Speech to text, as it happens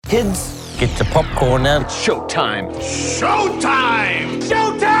Kids, get your popcorn now. It's showtime. Showtime!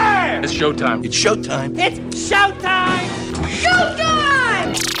 Showtime! It's showtime. It's showtime. It's showtime!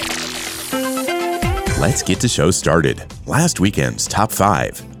 Showtime! Let's get the show started. Last weekend's top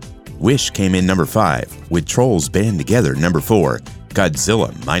 5. Wish came in number 5, with Trolls Band Together number 4,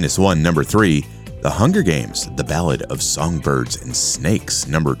 Godzilla Minus One number 3, The Hunger Games, The Ballad of Songbirds Snakes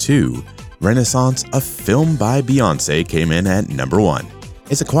number 2, Renaissance, a film by Beyoncé came in at number 1.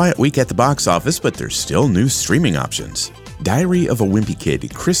 It's a quiet week at the box office, but there's still new streaming options. Diary of a Wimpy Kid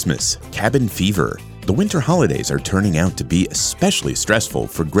Christmas, Cabin Fever. The winter holidays are turning out to be especially stressful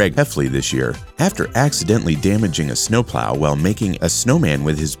for Greg Heffley this year. After accidentally damaging a snowplow while making a snowman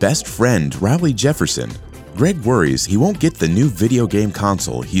with his best friend, Rowley Jefferson, Greg worries he won't get the new video game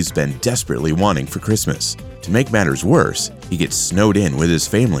console he's been desperately wanting for Christmas. To make matters worse, he gets snowed in with his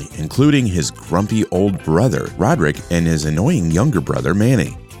family, including his grumpy old brother, Roderick, and his annoying younger brother,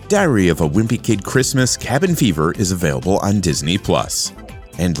 Manny. Diary of a Wimpy Kid Christmas, Cabin Fever is available on Disney+.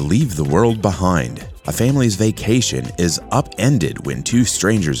 And Leave the World Behind. A family's vacation is upended when two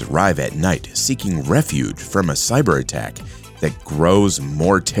strangers arrive at night seeking refuge from a cyber attack that grows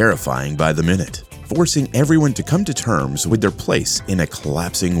more terrifying by the minute, forcing everyone to come to terms with their place in a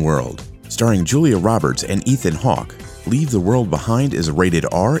collapsing world. Starring Julia Roberts and Ethan Hawke, Leave the World Behind is rated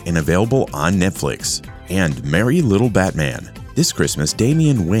R and available on Netflix. And Merry Little Batman. This Christmas,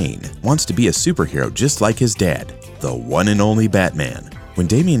 Damian Wayne wants to be a superhero just like his dad, the one and only Batman. When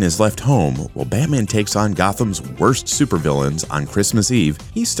Damian is left home, while Batman takes on Gotham's worst supervillains on Christmas Eve,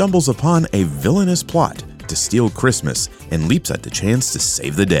 he stumbles upon a villainous plot to steal Christmas and leaps at the chance to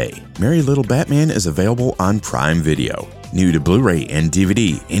save the day. Merry Little Batman is available on Prime Video. New to Blu-ray and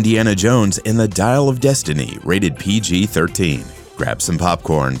DVD, Indiana Jones and the Dial of Destiny, rated PG-13. Grab some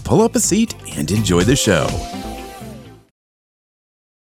popcorn, pull up a seat, and enjoy the show.